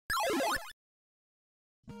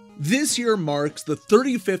This year marks the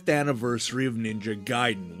 35th anniversary of Ninja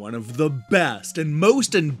Gaiden, one of the best and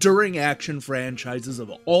most enduring action franchises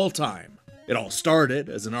of all time. It all started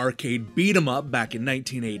as an arcade beat-em-up back in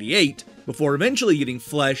 1988, before eventually getting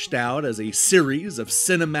fleshed out as a series of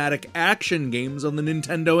cinematic action games on the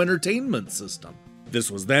Nintendo Entertainment System.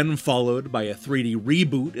 This was then followed by a 3D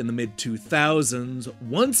reboot in the mid-2000s,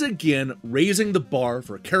 once again raising the bar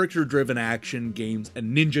for character-driven action games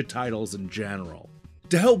and ninja titles in general.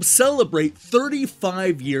 To help celebrate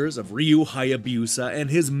 35 years of Ryu Hayabusa and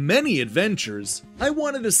his many adventures, I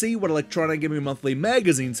wanted to see what Electronic Gaming Monthly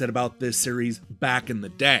magazine said about this series back in the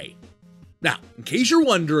day. Now, in case you're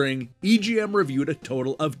wondering, EGM reviewed a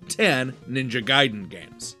total of 10 Ninja Gaiden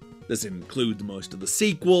games. This includes most of the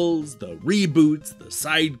sequels, the reboots, the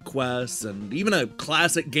side quests, and even a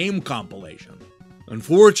classic game compilation.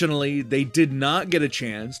 Unfortunately, they did not get a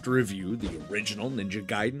chance to review the original Ninja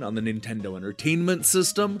Gaiden on the Nintendo Entertainment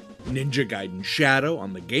System, Ninja Gaiden Shadow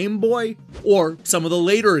on the Game Boy, or some of the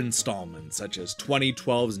later installments such as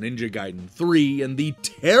 2012's Ninja Gaiden 3 and the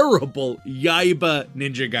terrible Yaiba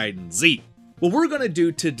Ninja Gaiden Z. What we're going to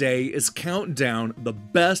do today is count down the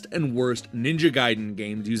best and worst Ninja Gaiden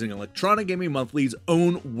games using Electronic Gaming Monthly's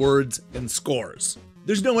own words and scores.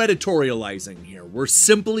 There's no editorializing here, we're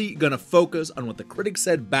simply gonna focus on what the critics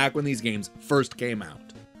said back when these games first came out.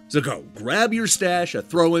 So go, grab your stash of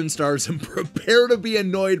throw-in stars and prepare to be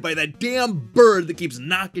annoyed by that damn bird that keeps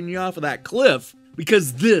knocking you off of that cliff,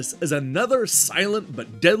 because this is another silent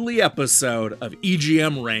but deadly episode of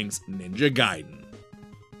EGM Ranks Ninja Gaiden.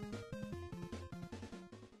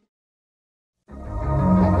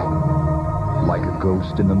 Like a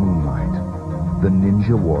ghost in the moonlight, the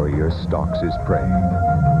ninja warrior stalks his prey.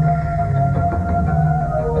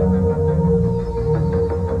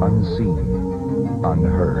 Unseen,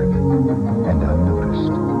 unheard, and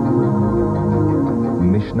unnoticed.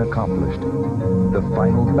 Mission accomplished. The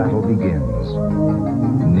final battle begins.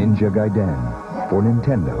 Ninja Gaiden for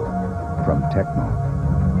Nintendo from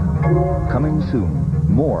Tecmo. Coming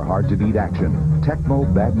soon, more hard-to-beat action.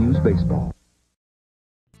 Tecmo Bad News Baseball.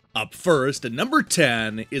 Up first, at number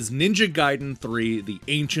 10, is Ninja Gaiden 3: The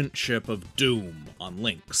Ancient Ship of Doom on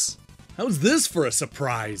Lynx. How's this for a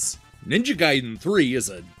surprise? Ninja Gaiden 3 is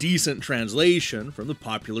a decent translation from the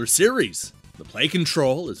popular series. The play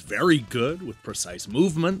control is very good with precise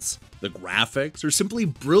movements, the graphics are simply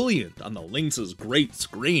brilliant on the Lynx's great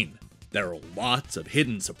screen. There are lots of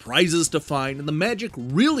hidden surprises to find, and the magic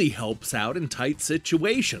really helps out in tight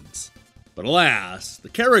situations. But alas, the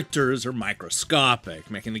characters are microscopic,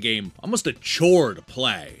 making the game almost a chore to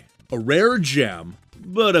play. A rare gem,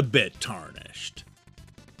 but a bit tarnished.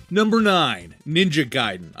 Number 9, Ninja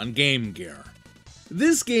Gaiden on Game Gear.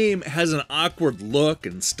 This game has an awkward look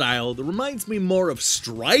and style that reminds me more of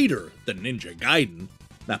Strider than Ninja Gaiden.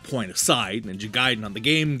 That point aside, Ninja Gaiden on the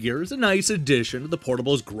Game Gear is a nice addition to the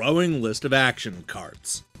portable's growing list of action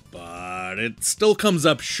carts. But it still comes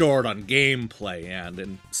up short on gameplay and,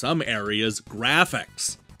 in some areas,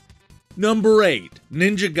 graphics. Number 8,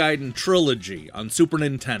 Ninja Gaiden Trilogy on Super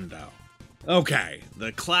Nintendo. Okay,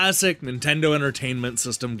 the classic Nintendo Entertainment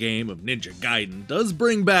System game of Ninja Gaiden does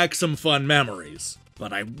bring back some fun memories,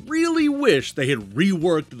 but I really wish they had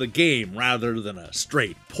reworked the game rather than a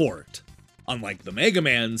straight port. Unlike the Mega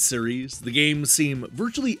Man series, the games seem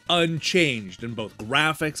virtually unchanged in both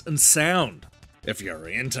graphics and sound. If you're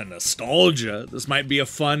into nostalgia, this might be a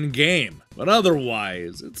fun game, but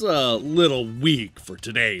otherwise, it's a little weak for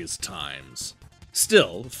today's times.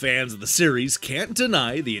 Still, fans of the series can't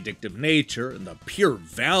deny the addictive nature and the pure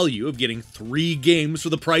value of getting 3 games for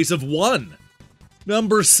the price of 1.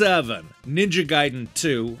 Number 7, Ninja Gaiden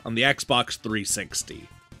 2 on the Xbox 360.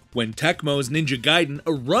 When Tecmo's Ninja Gaiden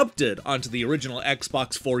erupted onto the original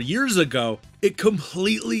Xbox 4 years ago, it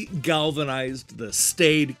completely galvanized the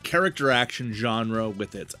staid character action genre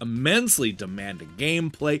with its immensely demanding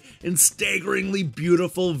gameplay and staggeringly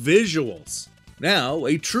beautiful visuals. Now,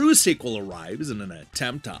 a true sequel arrives in an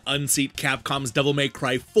attempt to unseat Capcom's Devil May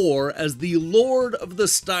Cry 4 as the lord of the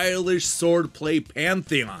stylish swordplay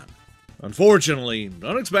pantheon. Unfortunately,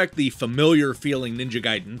 don't expect the familiar-feeling Ninja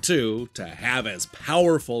Gaiden 2 to have as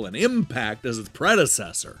powerful an impact as its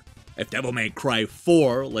predecessor. If Devil May Cry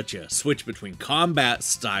 4 lets you switch between combat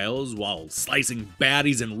styles while slicing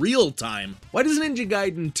baddies in real time, why does Ninja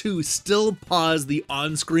Gaiden 2 still pause the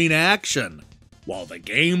on-screen action? While the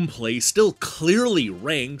gameplay still clearly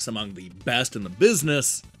ranks among the best in the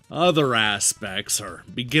business, other aspects are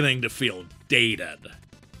beginning to feel dated.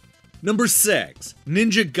 Number 6,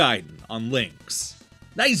 Ninja Gaiden on Lynx.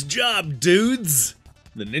 Nice job, dudes!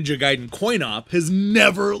 The Ninja Gaiden coin-op has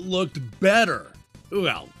never looked better.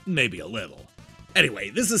 Well, maybe a little. Anyway,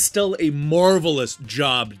 this is still a marvelous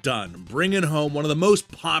job done, bringing home one of the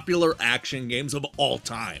most popular action games of all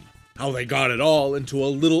time. How they got it all into a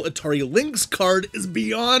little Atari Lynx card is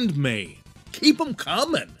beyond me. Keep them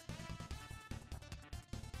coming.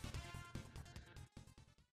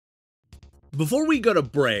 Before we go to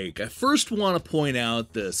break, I first want to point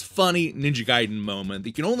out this funny Ninja Gaiden moment that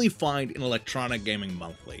you can only find in Electronic Gaming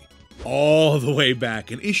Monthly. All the way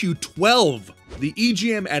back in issue 12, the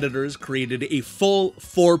EGM editors created a full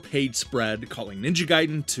 4-page spread calling Ninja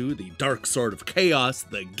Gaiden 2 The Dark Sword of Chaos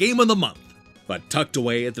the Game of the Month. But tucked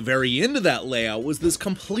away at the very end of that layout was this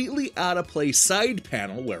completely out-of-place side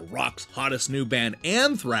panel where rock's hottest new band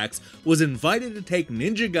Anthrax was invited to take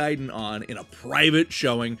Ninja Gaiden on in a private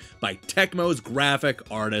showing by Tecmo's graphic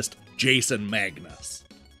artist Jason Magnus.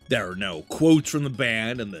 There are no quotes from the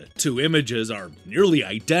band, and the two images are nearly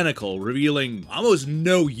identical, revealing almost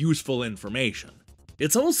no useful information.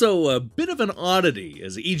 It's also a bit of an oddity,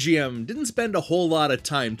 as EGM didn't spend a whole lot of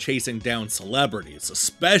time chasing down celebrities,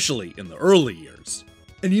 especially in the early years.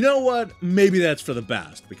 And you know what? Maybe that's for the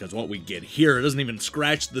best, because what we get here doesn't even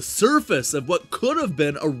scratch the surface of what could have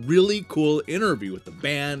been a really cool interview with the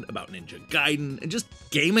band about Ninja Gaiden and just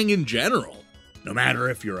gaming in general. No matter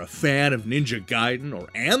if you're a fan of Ninja Gaiden or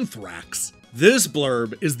Anthrax, this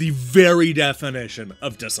blurb is the very definition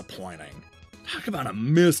of disappointing. Talk about a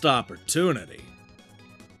missed opportunity.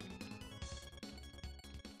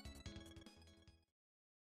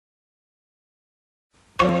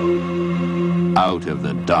 Out of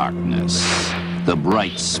the darkness, the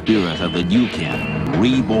bright spirit of the Ryuken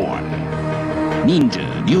reborn.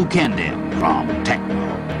 Ninja Gaiden from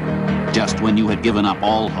Tecmo. Just when you had given up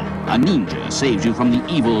all hope, a ninja saves you from the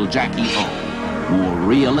evil Jackie O. More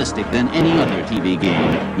realistic than any other TV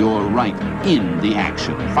game, you're right in the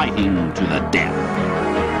action, fighting to the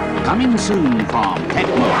death. Coming soon from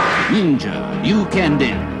Tecmo, Ninja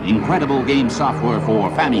Gaiden. Incredible game software for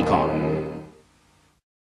Famicom.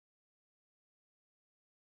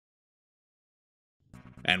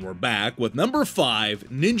 And we're back with number 5,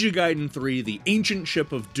 Ninja Gaiden 3 The Ancient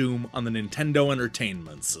Ship of Doom on the Nintendo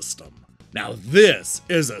Entertainment System. Now this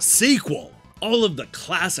is a sequel! All of the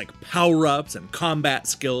classic power-ups and combat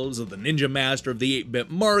skills of the Ninja Master of the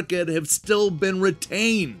 8-bit market have still been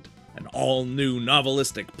retained. An all-new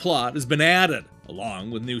novelistic plot has been added,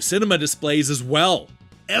 along with new cinema displays as well.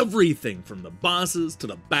 Everything from the bosses to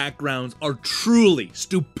the backgrounds are truly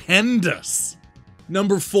stupendous!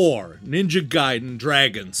 Number 4, Ninja Gaiden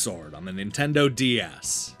Dragon Sword on the Nintendo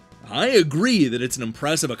DS. I agree that it's an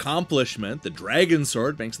impressive accomplishment. The Dragon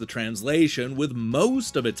Sword makes the translation with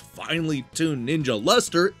most of its finely tuned ninja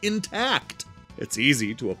luster intact. It's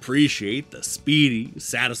easy to appreciate the speedy,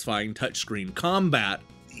 satisfying touchscreen combat,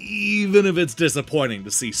 even if it's disappointing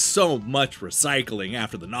to see so much recycling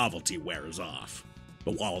after the novelty wears off.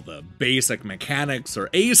 But while the basic mechanics are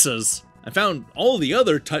aces, I found all the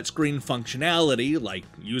other touchscreen functionality, like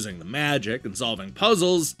using the magic and solving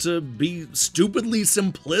puzzles, to be stupidly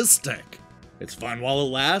simplistic. It's fun while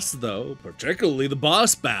it lasts though, particularly the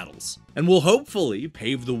boss battles, and will hopefully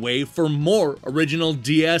pave the way for more original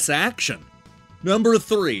DS action. Number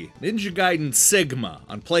 3, Ninja Gaiden Sigma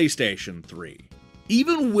on PlayStation 3.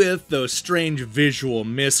 Even with those strange visual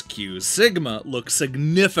miscues, Sigma looks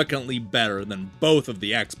significantly better than both of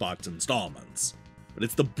the Xbox installments. But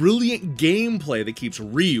it's the brilliant gameplay that keeps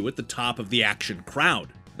Ryu at the top of the action crowd.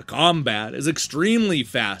 The combat is extremely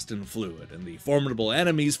fast and fluid, and the formidable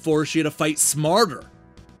enemies force you to fight smarter.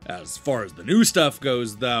 As far as the new stuff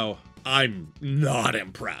goes, though, I'm not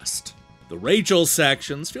impressed. The Rachel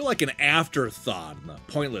sections feel like an afterthought, and the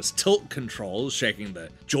pointless tilt controls shaking the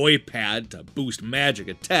joypad to boost magic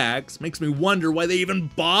attacks makes me wonder why they even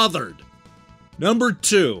bothered. Number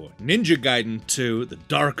 2, Ninja Gaiden 2 The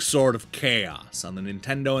Dark Sword of Chaos on the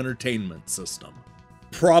Nintendo Entertainment System.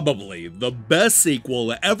 Probably the best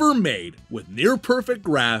sequel ever made, with near-perfect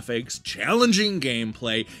graphics, challenging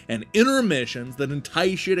gameplay, and intermissions that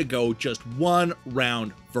entice you to go just one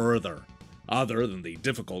round further. Other than the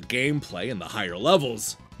difficult gameplay and the higher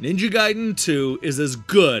levels, Ninja Gaiden 2 is as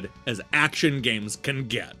good as action games can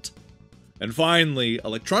get. And finally,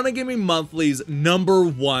 Electronic Gaming Monthly's number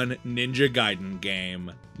 1 Ninja Gaiden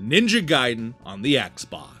game, Ninja Gaiden on the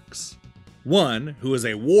Xbox. One who is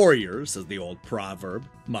a warrior, says the old proverb,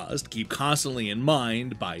 must keep constantly in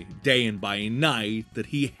mind by day and by night that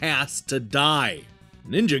he has to die.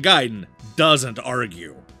 Ninja Gaiden doesn't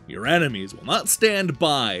argue. Your enemies will not stand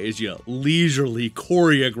by as you leisurely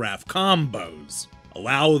choreograph combos.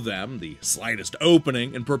 Allow them the slightest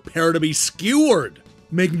opening and prepare to be skewered.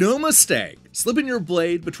 Make no mistake, slipping your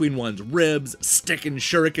blade between one's ribs, sticking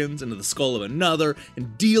shurikens into the skull of another,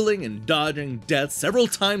 and dealing and dodging death several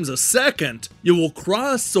times a second, you will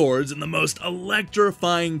cross swords in the most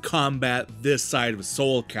electrifying combat this side of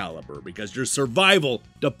Soul Calibur because your survival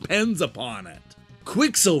depends upon it.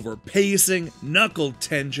 Quicksilver pacing, knuckle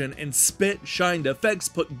tension, and spit-shined effects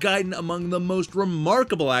put Gaiden among the most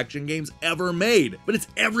remarkable action games ever made, but it's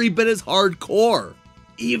every bit as hardcore.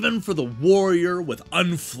 Even for the warrior with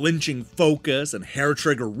unflinching focus and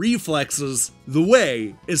hair-trigger reflexes, the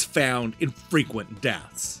way is found in frequent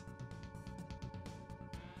deaths.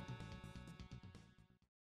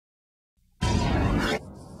 Here's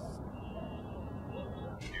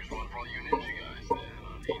one for all you ninja guys then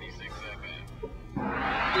on 86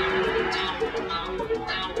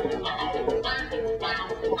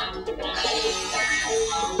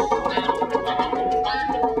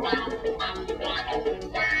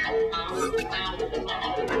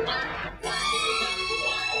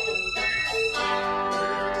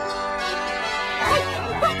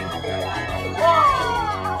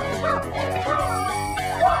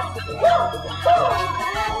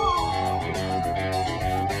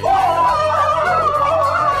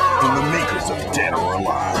 From the makers of Dead or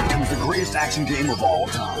Alive comes the greatest action game of all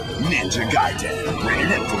time, Ninja Gaiden.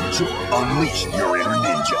 Rated M for mature. Unleash your inner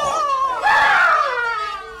ninja.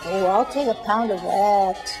 Oh, I'll take a pound of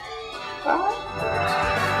that.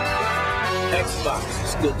 Xbox,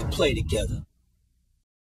 it's good to play together.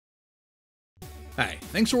 Hey,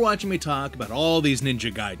 thanks for watching me talk about all these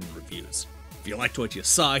Ninja Gaiden reviews. If you liked what you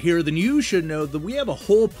saw here, then you should know that we have a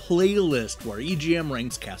whole playlist where EGM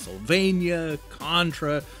ranks Castlevania,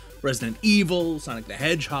 Contra, Resident Evil, Sonic the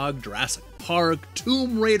Hedgehog, Jurassic Park,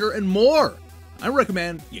 Tomb Raider, and more. I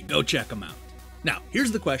recommend you go check them out. Now,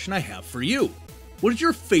 here's the question I have for you. What is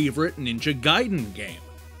your favorite Ninja Gaiden game?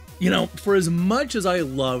 You know, for as much as I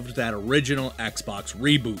loved that original Xbox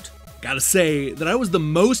reboot, gotta say that I was the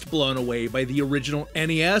most blown away by the original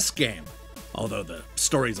NES game. Although the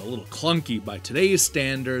story's a little clunky by today's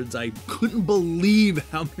standards, I couldn't believe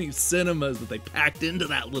how many cinemas that they packed into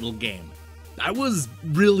that little game. I was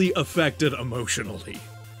really affected emotionally.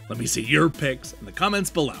 Let me see your picks in the comments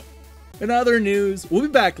below. In other news, we'll be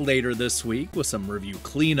back later this week with some review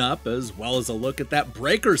cleanup as well as a look at that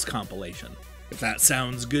Breakers compilation. If that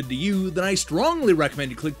sounds good to you, then I strongly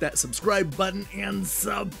recommend you click that subscribe button and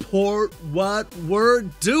support what we're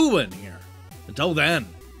doing here. Until then,